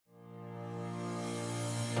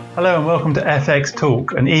Hello and welcome to FX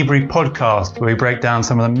Talk, an eBri podcast where we break down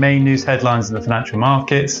some of the main news headlines in the financial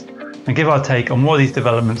markets and give our take on what these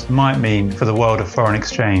developments might mean for the world of foreign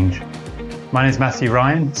exchange. My name is Matthew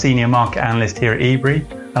Ryan, Senior Market Analyst here at eBri,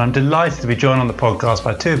 and I'm delighted to be joined on the podcast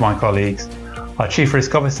by two of my colleagues, our Chief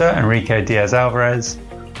Risk Officer, Enrique Diaz-Alvarez,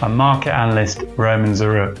 and Market Analyst, Roman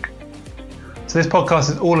Zaruk. So this podcast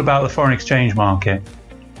is all about the foreign exchange market.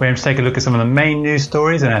 We aim to take a look at some of the main news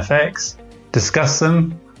stories in FX, discuss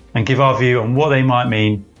them, and give our view on what they might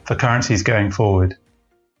mean for currencies going forward.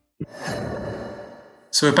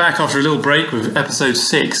 So we're back after a little break with episode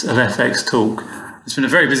 6 of FX Talk. It's been a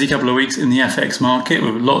very busy couple of weeks in the FX market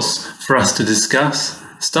with lots for us to discuss,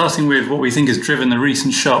 starting with what we think has driven the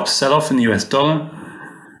recent sharp sell-off in the US dollar.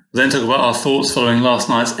 We'll then talk about our thoughts following last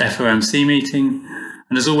night's FOMC meeting,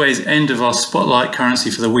 and as always, end of our spotlight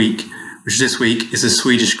currency for the week, which this week is the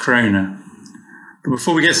Swedish krona. But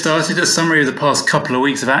before we get started, a summary of the past couple of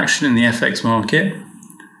weeks of action in the FX market.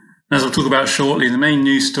 As I'll talk about shortly, the main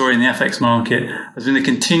news story in the FX market has been the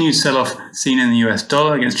continued sell-off seen in the US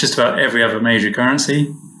dollar against just about every other major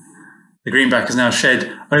currency. The greenback has now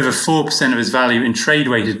shed over 4% of its value in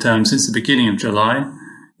trade-weighted terms since the beginning of July,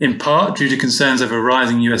 in part due to concerns over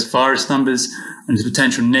rising US virus numbers and its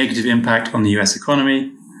potential negative impact on the US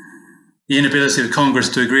economy. The inability of Congress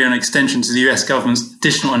to agree on an extension to the US government's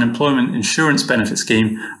additional unemployment insurance benefit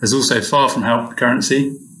scheme has also far from helped the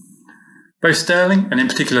currency. Both sterling, and in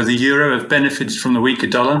particular the euro, have benefited from the weaker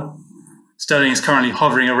dollar. Sterling is currently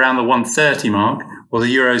hovering around the 130 mark, while the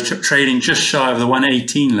euro is trading just shy of the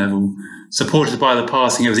 118 level, supported by the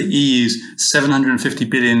passing of the EU's €750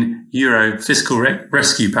 billion fiscal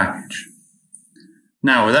rescue package.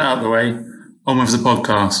 Now, with that out of the way, on with the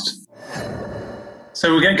podcast. So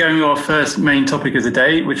we'll get going with our first main topic of the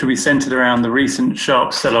day, which will be centered around the recent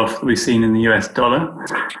sharp sell-off that we've seen in the US dollar.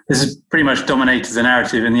 This has pretty much dominated the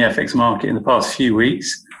narrative in the FX market in the past few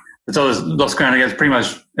weeks. The dollar's lost ground against pretty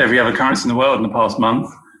much every other currency in the world in the past month,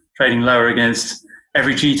 trading lower against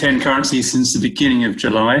every G10 currency since the beginning of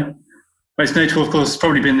July. Most notable, of course, has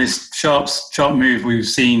probably been this sharp move we've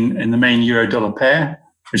seen in the main euro-dollar pair,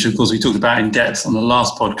 which, of course, we talked about in depth on the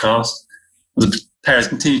last podcast. The pair has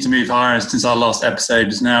continued to move higher since our last episode,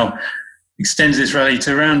 has now extended its rally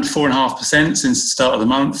to around 4.5% since the start of the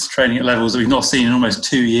month, trading at levels that we've not seen in almost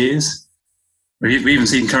 2 years. We've even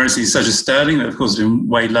seen currencies such as sterling, that of course have been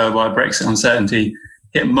weighed lower by Brexit uncertainty,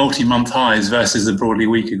 hit multi-month highs versus the broadly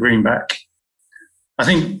weaker greenback. I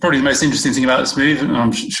think probably the most interesting thing about this move, and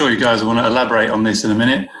I'm sure you guys will want to elaborate on this in a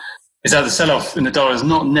minute, is that the sell-off in the dollar has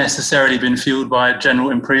not necessarily been fueled by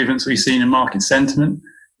general improvements we've seen in market sentiment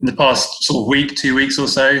in the past sort of week, 2 weeks or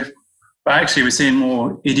so. But actually, we're seeing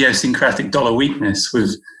more idiosyncratic dollar weakness,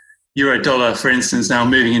 with euro dollar, for instance, now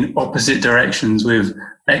moving in opposite directions with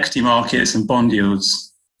equity markets and bond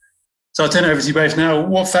yields. So I'll turn it over to you both now.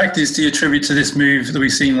 What factors do you attribute to this move that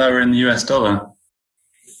we've seen lower in the US dollar?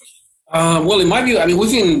 Well, in my view, I mean,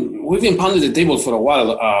 we've been pounding the table for a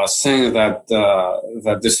while, saying that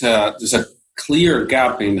there's a clear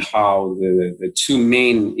gap in how the two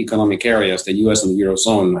main economic areas, the U.S. and the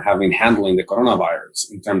Eurozone, have been handling the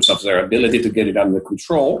coronavirus in terms of their ability to get it under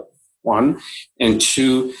control, one, and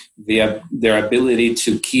two, their ability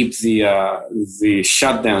to keep the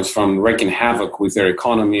shutdowns from wreaking havoc with their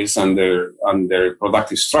economies and their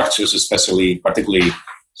productive structures, particularly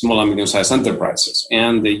small and medium-sized enterprises.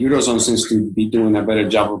 And the Eurozone seems to be doing a better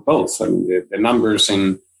job of both. I mean, the numbers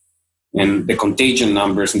and the contagion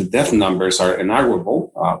numbers and the death numbers are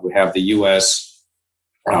inarguable. We have the U.S.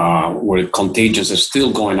 Where contagions are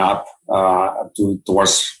still going up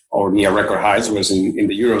towards or near record highs, whereas in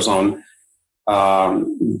the Eurozone,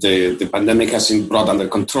 the pandemic has been brought under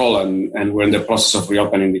control and we're in the process of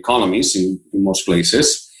reopening the economies in most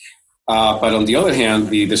places. But on the other hand,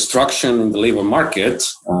 the destruction in the labor market,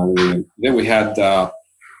 then we had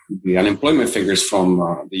the unemployment figures from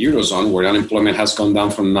the Eurozone, where unemployment has gone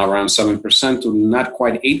down from around 7% to not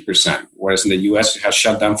quite 8%, whereas in the US it has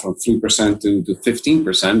shut down from 3% to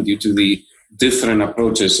 15% due to the different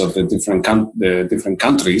approaches of the different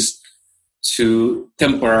countries to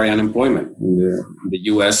temporary unemployment. In the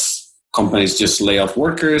US, companies just lay off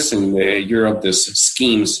workers. In Europe, there's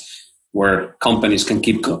schemes where companies can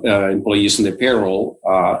keep employees in the payroll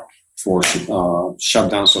for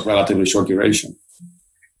shutdowns of relatively short duration.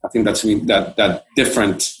 I think that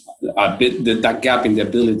gap in the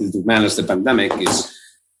ability to manage the pandemic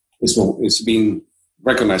is being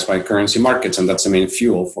recognized by currency markets, and that's the main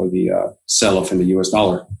fuel for the sell-off in the US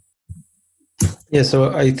dollar. Yeah,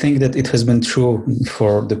 so I think that it has been true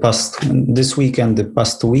for this week and the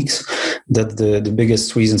past 2 weeks that the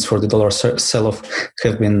biggest reasons for the dollar sell-off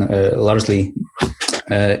have been largely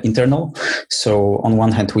internal. So on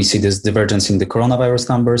one hand, we see this divergence in the coronavirus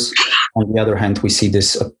numbers. On the other hand, we see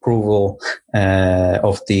this approval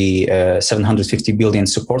of the 750 billion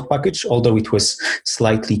support package, although it was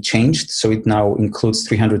slightly changed. So it now includes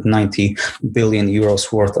 390 billion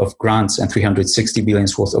euros worth of grants and 360 billion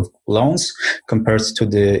worth of loans, compared to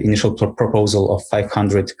the initial proposal of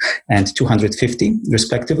 500 and 250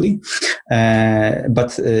 respectively.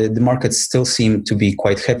 But the markets still seem to be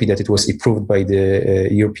quite happy that it was approved by the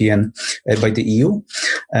by the EU.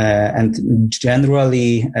 And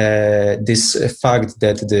generally, this fact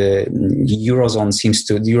that the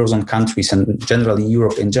Eurozone countries and generally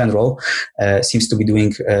Europe in general seems to be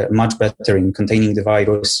doing much better in containing the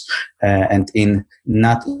virus and in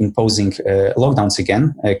not imposing lockdowns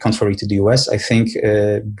again, contrary to the US, I think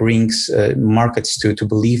brings markets to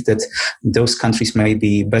believe that those countries may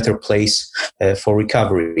be better place for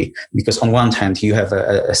recovery. Because on one hand, you have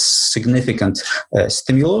a significant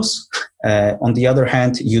stimulus. On the other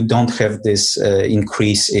hand, you don't have this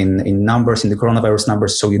increase in numbers, in the coronavirus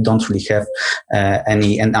numbers, so you don't really have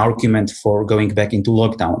an argument for going back into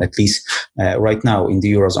lockdown, at least right now in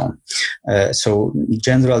the Eurozone. So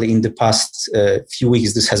generally in the past few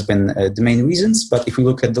weeks, this has been the main reasons. But if we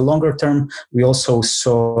look at the longer term, we also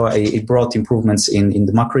saw a broad improvements in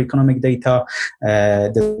the macroeconomic data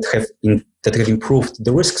that have improved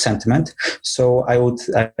the risk sentiment. So I would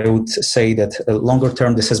say that longer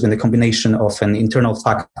term, this has been a combination of an internal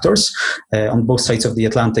factors on both sides of the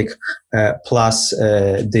Atlantic, plus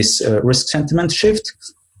this risk sentiment shift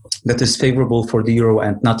that is favorable for the euro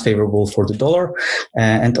and not favorable for the dollar.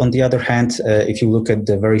 And on the other hand, if you look at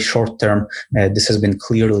the very short term, this has been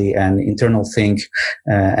clearly an internal thing,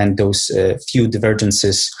 and those few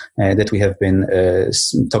divergences that we have been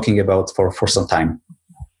talking about for some time.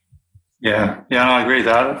 Yeah, I agree with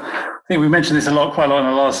that. I think we mentioned this quite a lot in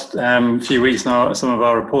the last few weeks now. Some of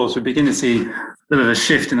our reports, we begin to see a little bit of a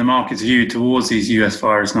shift in the market's view towards these US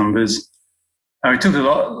virus numbers. We talked a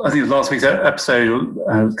lot, I think it was last week's episode,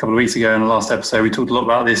 a couple of weeks ago in the last episode, we talked a lot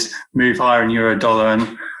about this move higher in euro dollar, and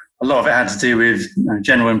a lot of it had to do with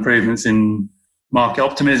general improvements in market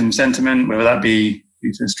optimism, sentiment, whether that be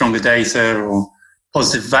due to stronger data or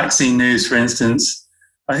positive vaccine news, for instance.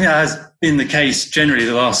 I think that has been the case generally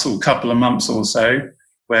the last sort of couple of months or so,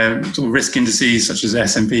 where sort of risk indices such as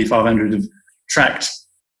S&P 500 have tracked,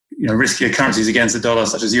 riskier currencies against the dollar,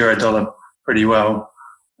 such as euro dollar, pretty well.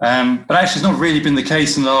 But actually, it's not really been the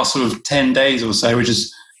case in the last sort of 10 days or so, which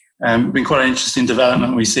has been quite an interesting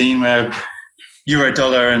development we've seen, where euro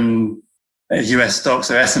dollar and US stocks,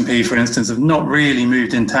 so S&P, for instance, have not really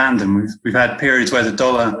moved in tandem. We've had periods where the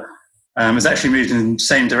dollar has actually moved in the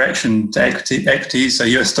same direction to equities, so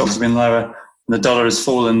US stocks have been lower and the dollar has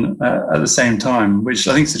fallen at the same time, which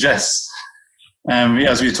I think suggests,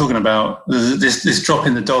 as we were talking about, this drop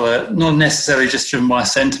in the dollar, not necessarily just driven by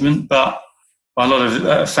sentiment, but by a lot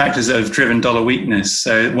of factors that have driven dollar weakness.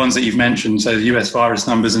 So ones that you've mentioned, so the US virus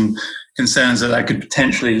numbers and concerns that could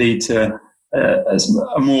potentially lead to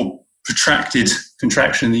a more protracted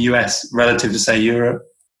contraction in the US relative to, say, Europe.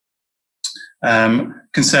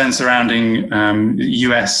 Concerns surrounding the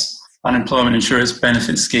US unemployment insurance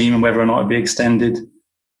benefit scheme and whether or not it'd be extended. And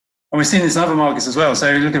we've seen this in other markets as well. So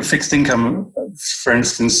if you look at fixed income, for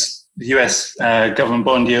instance, the US government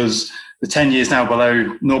bond yields, the 10 years now below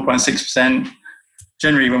 0.6%.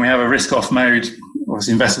 Generally, when we have a risk-off mode,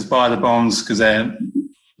 obviously investors buy the bonds because they're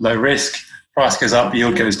low risk. Price goes up,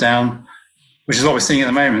 yield goes down, which is what we're seeing at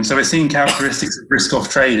the moment. So we're seeing characteristics of risk-off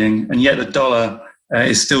trading, and yet the dollar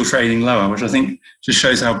is still trading lower, which I think just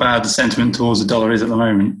shows how bad the sentiment towards the dollar is at the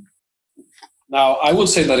moment. Now, I would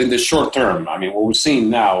say that in the short term, what we're seeing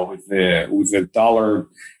now with the dollar,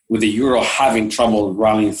 with the euro having trouble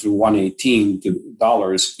rallying through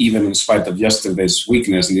 $1.18, even in spite of yesterday's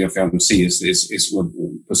weakness in the FOMC, is what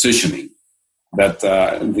positioning. That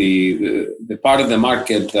the part of the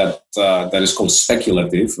market that is called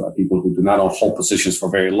speculative, people who do not hold positions for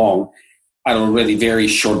very long, are already very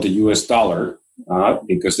short the US dollar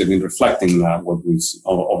because they've been reflecting what we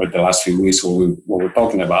over the last few weeks, what we're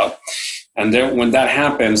talking about. And then when that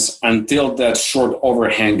happens, until that short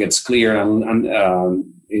overhang gets clear, and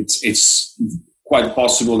it's quite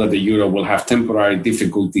possible that the euro will have temporary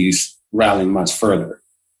difficulties rallying much further.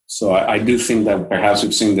 So I do think that perhaps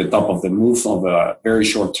we've seen the top of the move of a very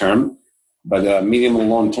short term, but medium and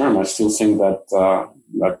long term, I still think that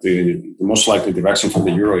the most likely direction for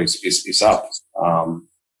the euro is up.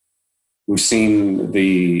 We've seen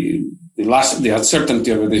the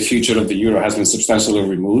uncertainty over the future of the euro has been substantially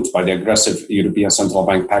removed by the aggressive European Central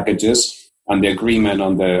Bank packages and the agreement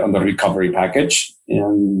on the recovery package.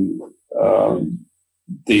 And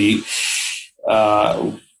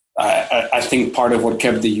I think part of what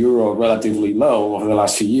kept the euro relatively low over the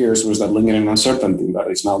last few years was that lingering uncertainty that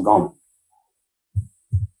is now gone.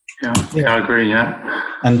 Yeah, I agree. Yeah,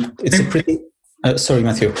 and it's a pretty. Sorry,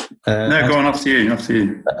 Matthew. No, go on. After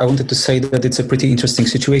you. I wanted to say that it's a pretty interesting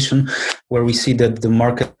situation where we see that the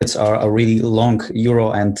markets are really long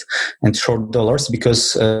euro and short dollars,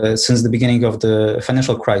 because since the beginning of the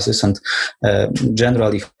financial crisis and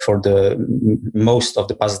generally for the most of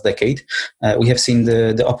the past decade, we have seen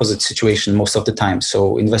the opposite situation most of the time.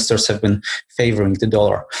 So investors have been favoring the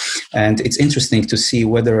dollar. And it's interesting to see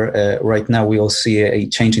whether right now we will see a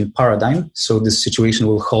change in paradigm. So this situation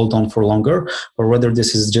will hold on for longer, or whether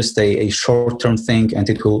this is just a short-term thing and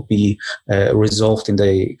it will be resolved in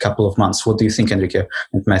a couple of months. What do you think, Enrique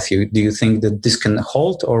and Matthew? Do you think that this can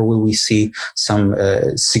hold, or will we see some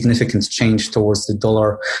significant change towards the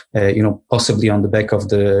dollar, possibly on the back of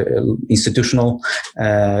the institutional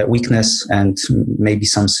weakness and maybe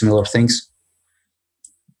some similar things?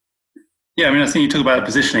 Yeah, I mean, I think you talk about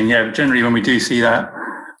positioning. Yeah, generally when we do see that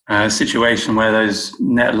situation where those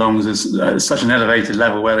net longs are at such an elevated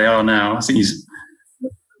level where they are now, I think it's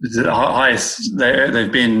the highest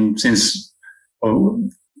they've been since, or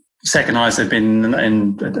second highest they've been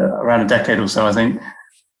in around a decade or so. I think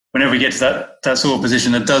whenever we get to that sort of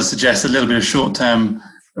position, that does suggest a little bit of short-term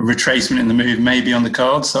retracement in the move may be on the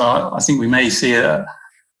cards. So I think we may see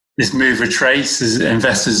this move retrace as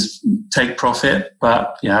investors take profit.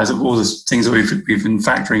 But yeah, as all the things that we've been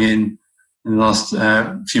factoring in the last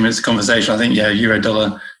few minutes of conversation, I think, euro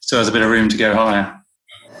dollar still has a bit of room to go higher.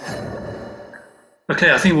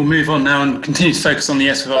 Okay, I think we'll move on now and continue to focus on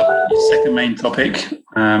the second main topic.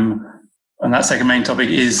 And that second main topic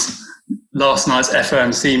is last night's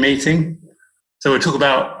FOMC meeting. So we'll talk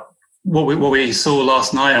about what we saw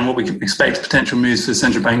last night and what we can expect potential moves for the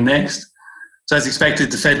central bank next. So as expected,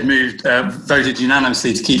 the Fed voted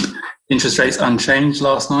unanimously to keep interest rates unchanged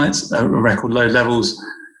last night at record low levels,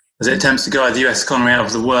 as it attempts to guide the US economy out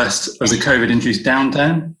of the worst of the COVID-induced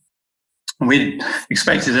downturn. And we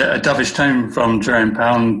expected a dovish tone from Jerome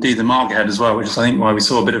Powell, and indeed the market had as well, which is, I think, why we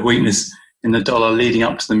saw a bit of weakness in the dollar leading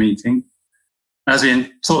up to the meeting. As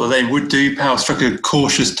we thought that they would do, Powell struck a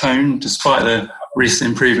cautious tone despite the recent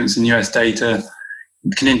improvements in US data,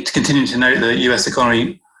 continuing to note that the US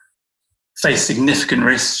economy faced significant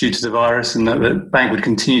risks due to the virus and that the bank would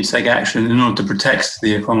continue to take action in order to protect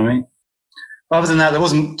the economy. Other than that, there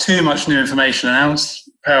wasn't too much new information announced.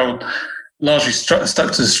 Powell largely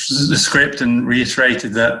stuck to the script and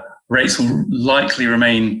reiterated that rates will likely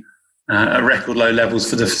remain at record low levels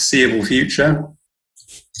for the foreseeable future.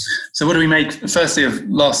 So what do we make, firstly, of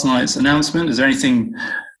last night's announcement? Is there anything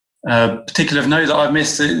particular of note that I've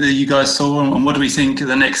missed that you guys saw? And what do we think are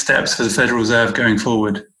the next steps for the Federal Reserve going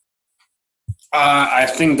forward? I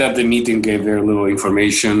think that the meeting gave very little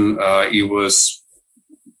information. It was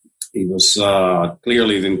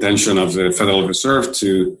clearly the intention of the Federal Reserve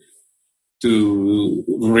to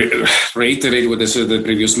reiterate what they said at the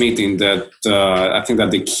previous meeting, that I think that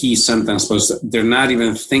the key sentence was they're not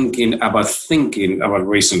even thinking about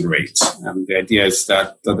raising rates. And the idea is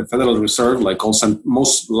that the Federal Reserve, like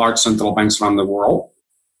most large central banks around the world,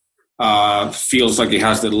 feels like it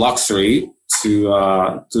has the luxury to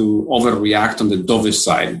overreact on the dovish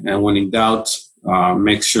side, and when in doubt,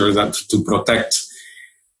 make sure that to protect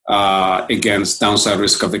against downside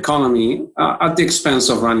risk of the economy at the expense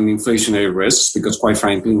of running inflationary risks, because quite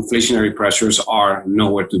frankly, inflationary pressures are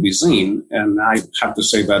nowhere to be seen. And I have to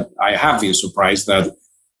say that I have been surprised that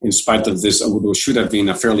in spite of this, what should have been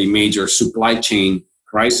a fairly major supply chain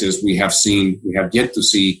crisis, we have yet to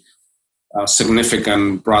see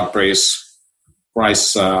significant broad-based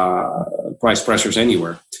price pressures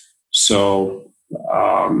anywhere. So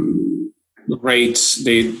rates,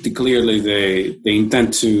 they clearly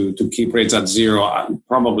intend to keep rates at zero,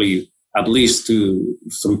 probably at least through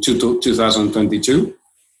 2022.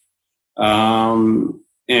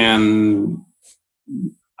 And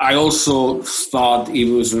I also thought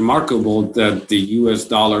it was remarkable that the US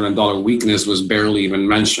dollar and dollar weakness was barely even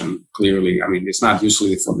mentioned. Clearly, I mean, it's not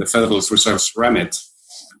usually for the Federal Reserve's remit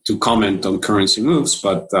to comment on currency moves,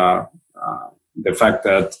 but the fact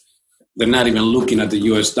that they're not even looking at the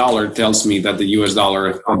US dollar tells me that the US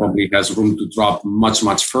dollar probably has room to drop much,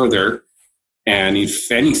 much further. And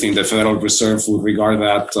if anything, the Federal Reserve would regard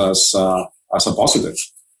that as a positive.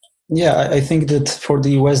 Yeah, I think that for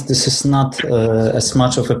the US, this is not as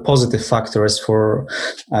much of a positive factor as for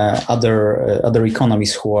other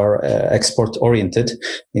economies who are export-oriented,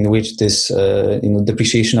 in which this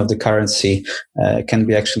depreciation of the currency can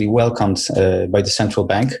be actually welcomed by the central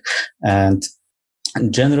bank. And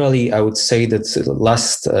generally, I would say that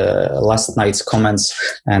last night's comments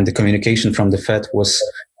and the communication from the Fed was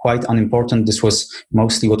quite unimportant. This was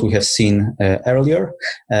mostly what we have seen earlier.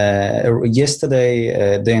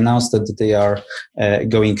 Yesterday, they announced that they are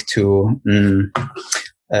going to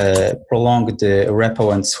prolong the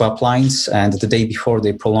repo and swap lines, and the day before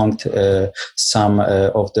they prolonged some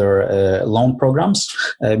of their loan programs.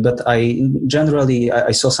 But I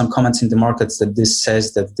saw some comments in the markets that this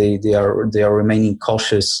says that they are remaining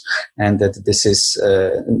cautious, and that this is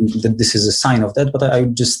a sign of that. But I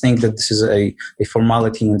just think that this is a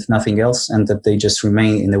formality and nothing else, and that they just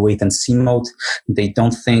remain in a wait and see mode. They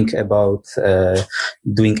don't think about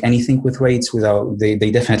doing anything with rates.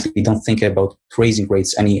 They definitely don't think about raising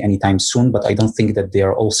rates anytime soon, but I don't think that they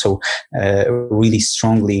are also really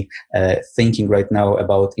strongly thinking right now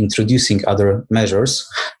about introducing other measures,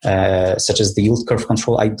 such as the yield curve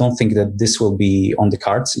control. I don't think that this will be on the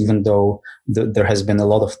cards, even though there has been a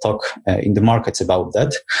lot of talk in the markets about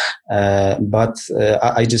that. But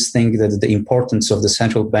I just think that the importance of the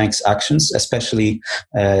central bank's actions, especially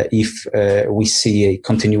if we see a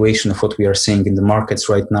continuation of what we are seeing in the markets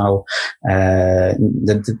right now,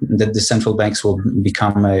 that the central banks will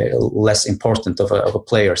become less important of a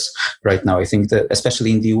players right now. I think that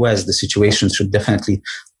especially in the US, the situation should definitely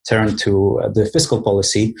turn to the fiscal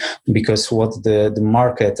policy, because what the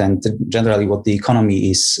market and generally what the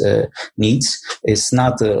economy needs is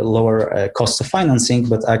not a lower cost of financing,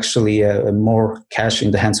 but actually more cash in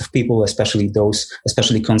the hands of people, especially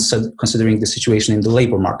considering the situation in the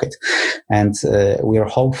labor market. And we are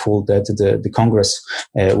hopeful that the Congress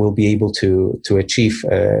will be able to achieve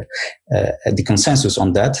the consensus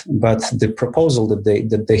on that. But the proposal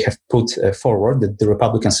that they have put forward, that the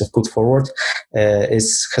Republicans have put forward,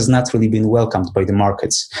 has not really been welcomed by the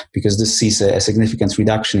markets, because this sees a significant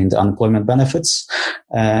reduction in the unemployment benefits,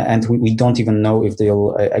 and we don't even know if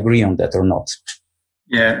they'll agree on that or not.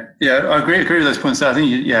 Yeah, I agree with those points. I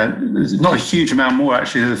think, there's not a huge amount more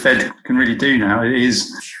actually that the Fed can really do now. It is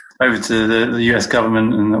over to the US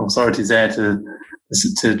government and the authorities there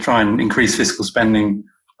to try and increase fiscal spending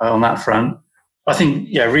on that front. I think,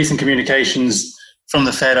 recent communications from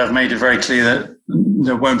the Fed have made it very clear that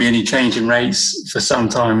there won't be any change in rates for some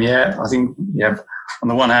time yet. I think, on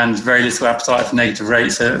the one hand, very little appetite for negative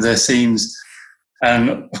rates, there seems, and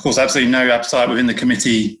of course, absolutely no appetite within the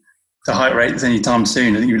committee to hike rates anytime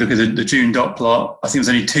soon. I think if you look at the June dot plot, I think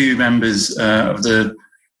there's only 2 members of the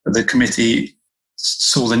committee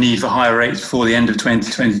saw the need for higher rates before the end of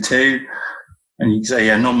 2022. And you can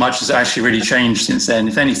say, not much has actually really changed since then.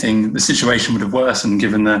 If anything, the situation would have worsened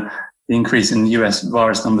given the increase in the US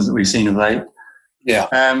virus numbers that we've seen of late. Yeah.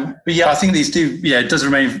 But I think these it does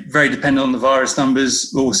remain very dependent on the virus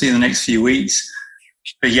numbers. We'll see in the next few weeks.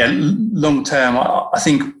 But long term, I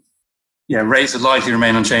think, rates would likely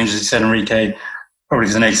remain unchanged, as you said, Enrique, probably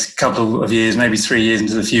for the next couple of years, maybe 3 years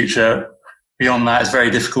into the future. Beyond that, it's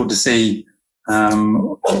very difficult to see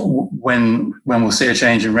when we'll see a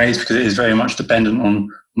change in rates, because it is very much dependent on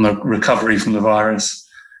the recovery from the virus.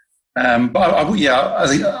 But I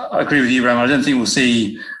think I agree with you, Ram. I don't think we'll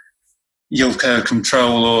see yield curve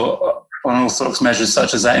control or unorthodox measures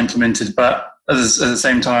such as that implemented. But at the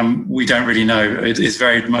same time, we don't really know. It is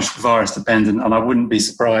very much virus dependent, and I wouldn't be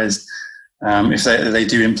surprised if they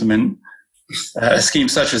do implement a scheme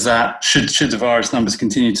such as that. Should the virus numbers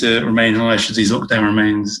continue to remain high, should these lockdown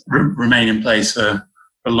remain in place for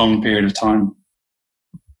a long period of time.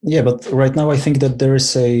 Yeah, but right now I think that there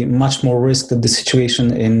is a much more risk that the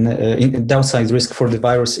situation in downside risk for the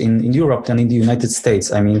virus in Europe than in the United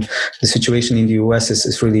States. I mean, the situation in the US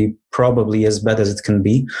is really probably as bad as it can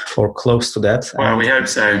be, or close to that. Well, we hope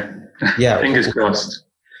so. Yeah, fingers crossed.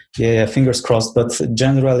 Yeah, fingers crossed. But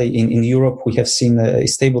generally in Europe, we have seen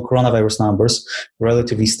stable coronavirus numbers,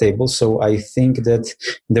 relatively stable. So I think that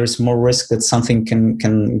there's more risk that something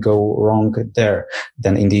can go wrong there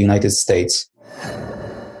than in the United States.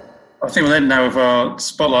 I think we'll end now with our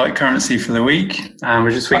spotlight currency for the week,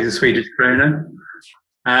 which this week is the Swedish krona.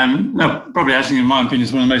 Probably actually, in my opinion,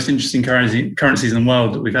 is one of the most interesting currencies in the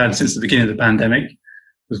world that we've had since the beginning of the pandemic.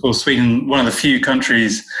 Of course, Sweden, one of the few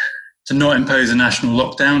countries to not impose a national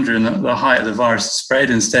lockdown during the height of the virus spread,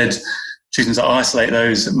 instead choosing to isolate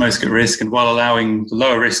those at most at risk, and while allowing the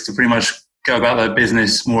lower risk to pretty much go about their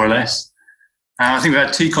business more or less. I think we've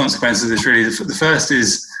had 2 consequences of this, really. The first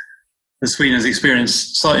is that Sweden has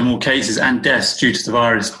experienced slightly more cases and deaths due to the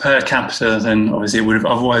virus per capita than obviously it would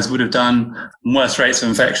have done, and worse rates of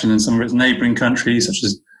infection than some of its neighbouring countries, such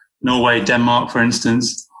as Norway, Denmark, for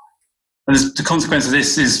instance. And the consequence of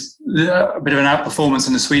this is a bit of an outperformance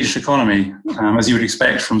in the Swedish economy, as you would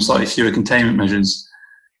expect from slightly fewer containment measures.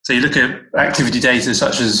 So you look at activity data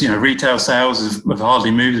such as, retail sales have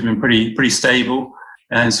hardly moved, have been pretty stable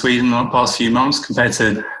in Sweden in the past few months compared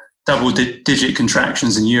to double-digit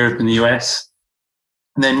contractions in Europe and the US.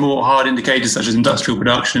 And then more hard indicators such as industrial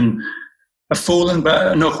production have fallen,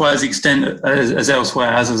 but not quite as extent as elsewhere,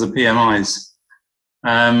 as the PMIs.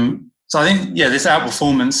 So I think, this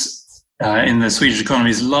outperformance in the Swedish economy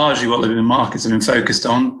is largely what the markets have been focused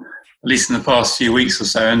on, at least in the past few weeks or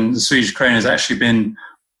so. And the Swedish krona has actually been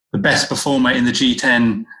the best performer in the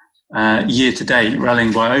G10 year to date,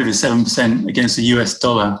 rallying by over 7% against the US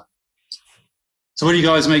dollar. So what do you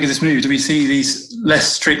guys make of this move? Do we see these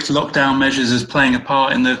less strict lockdown measures as playing a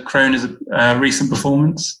part in the krona's recent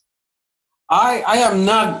performance? I am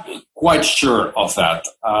not quite sure of that.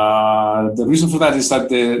 The reason for that is that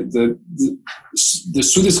the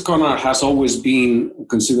Swedish krona has always been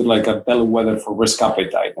considered like a bellwether for risk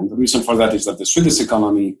appetite. And the reason for that is that the Swedish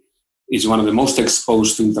economy is one of the most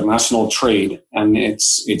exposed to international trade, and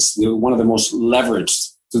it's one of the most leveraged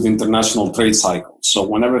to the international trade cycle. So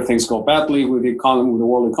whenever things go badly with the economy, with the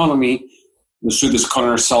world economy, the Swedish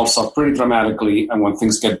krona sells off pretty dramatically, and when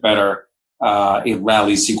things get better, it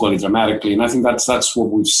rallies equally dramatically. And I think that's what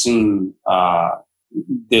we've seen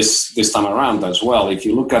this time around as well. If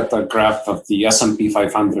you look at the graph of the S&P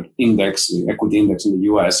 500 index, the equity index in the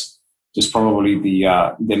US, which is probably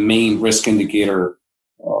the main risk indicator,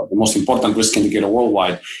 the most important risk indicator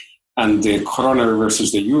worldwide, and the krona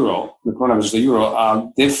versus the euro,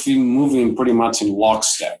 they've been moving pretty much in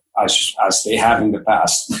lockstep as they have in the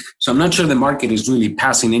past. So I'm not sure the market is really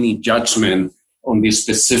passing any judgment on the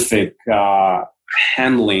specific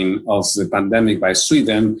handling of the pandemic by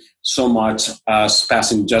Sweden, so much as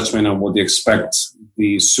passing judgment on what they expect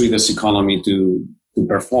the Swedish economy to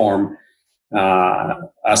perform,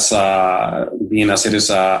 as it is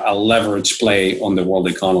a leverage play on the world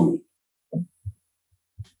economy.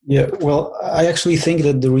 Yeah, well, I actually think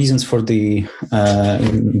that the reasons for the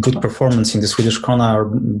good performance in the Swedish krona are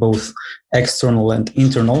both external and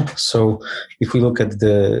internal. So if we look at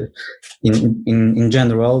in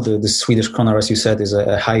general, the Swedish krona, as you said, is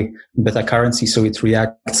a high beta currency, so it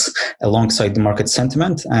reacts alongside the market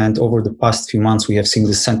sentiment. And over the past few months, we have seen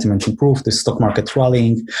the sentiment improve, the stock market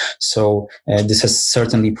rallying. So this has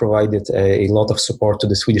certainly provided a lot of support to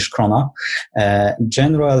the Swedish krona.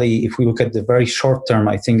 Generally, if we look at the very short term,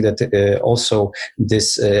 I think that also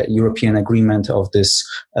this European agreement of this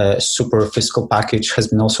super fiscal package has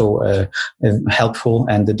been also helpful,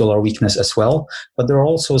 and the dollar weakness as well. But there are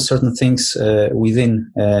also certain things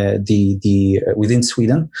within within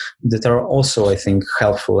Sweden that are also, I think,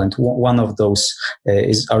 helpful. And one of those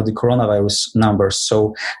are the coronavirus numbers.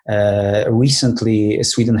 So recently,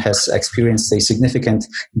 Sweden has experienced a significant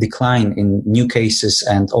decline in new cases,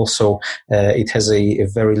 and also it has a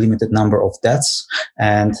very limited number of deaths.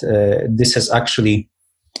 And this has actually,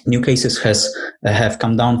 new cases have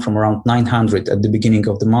come down from around 900 at the beginning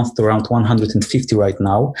of the month to around 150 right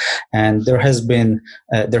now, and there hasn't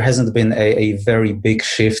been a very big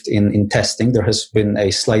shift in testing. There has been a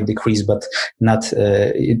slight decrease, but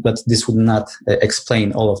this would not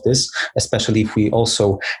explain all of this, especially if we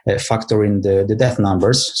also factor in the death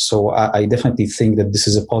numbers. So I definitely think that this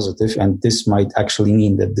is a positive, and this might actually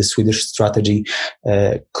mean that the Swedish strategy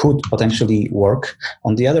could potentially work.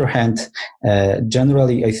 On the other hand,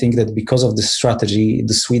 generally, I think that because of this strategy,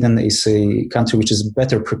 Sweden is a country which is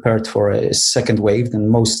better prepared for a second wave than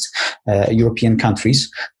most European countries,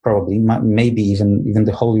 probably, maybe even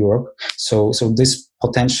the whole Europe. So this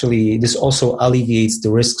also alleviates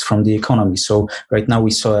the risks from the economy. So right now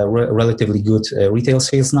we saw relatively good retail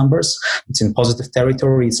sales numbers. It's in positive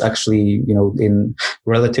territory. It's actually, in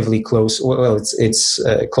relatively close. Well, it's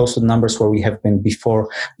close to the numbers where we have been before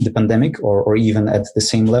the pandemic, or even at the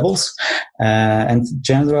same levels. And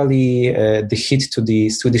generally, the hit to the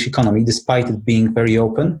Swedish economy, despite it being very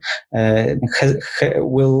open,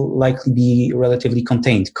 will likely be relatively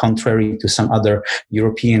contained, contrary to some other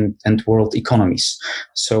European and world economies.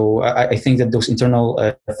 So I think that those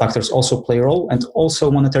internal factors also play a role, and also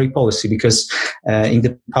monetary policy, because in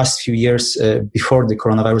the past few years before the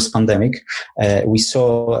coronavirus pandemic, we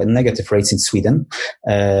saw negative rates in Sweden.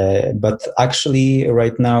 But actually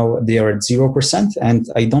right now they are at 0%, and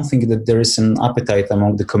I don't think that there is an appetite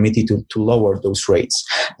among the committee to lower those rates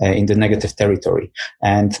in the negative territory.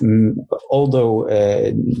 And although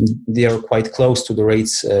they are quite close to the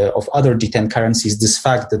rates of other G10 currencies, this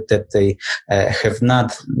fact that they have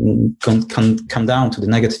not come down to the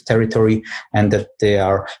negative territory, and that they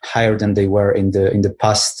are higher than they were in the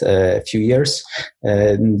past few years,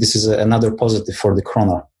 this is another positive for the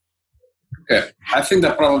krona. Okay, I think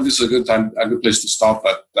that probably this is a good place to stop.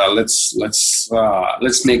 But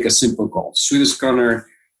let's make a simple call: Swedish krona,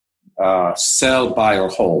 sell, buy, or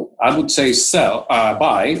hold. I would say sell,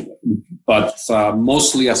 buy, but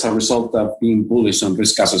mostly as a result of being bullish on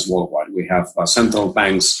risk assets worldwide. We have central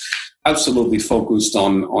banks absolutely focused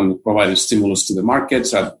on providing stimulus to the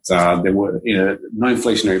markets. That there were no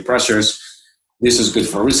inflationary pressures. This is good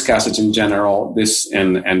for risk assets in general.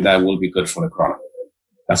 And that will be good for the krona.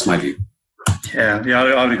 That's my view. Yeah,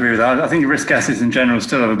 I would agree with that. I think risk assets in general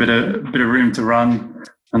still have a bit of room to run,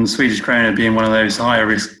 and the Swedish krona being one of those higher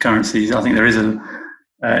risk currencies, I think there is a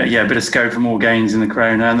bit of scope for more gains in the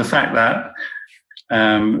krona, and the fact that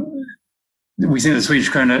we think the Swedish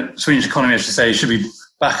economy, I should say, should be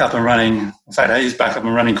back up and running. In fact, it is back up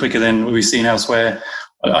and running quicker than we've seen elsewhere.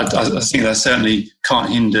 I think that certainly can't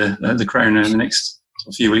hinder the krona in the next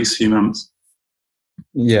few weeks, few months.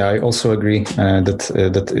 Yeah, I also agree that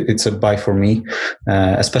it's a buy for me,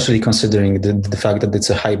 especially considering the fact that it's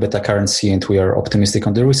a high beta currency and we are optimistic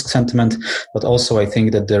on the risk sentiment. But also, I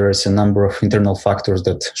think that there is a number of internal factors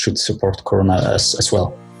that should support krona as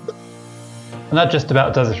well. And that just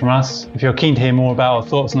about does it from us. If you're keen to hear more about our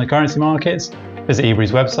thoughts on the currency markets, visit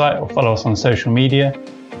Ebury's website or follow us on social media.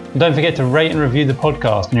 And don't forget to rate and review the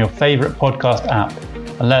podcast on your favourite podcast app,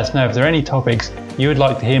 and let us know if there are any topics you would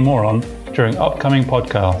like to hear more on during upcoming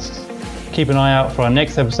podcasts. Keep an eye out for our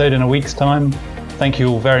next episode in a week's time. Thank you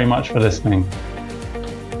all very much for listening.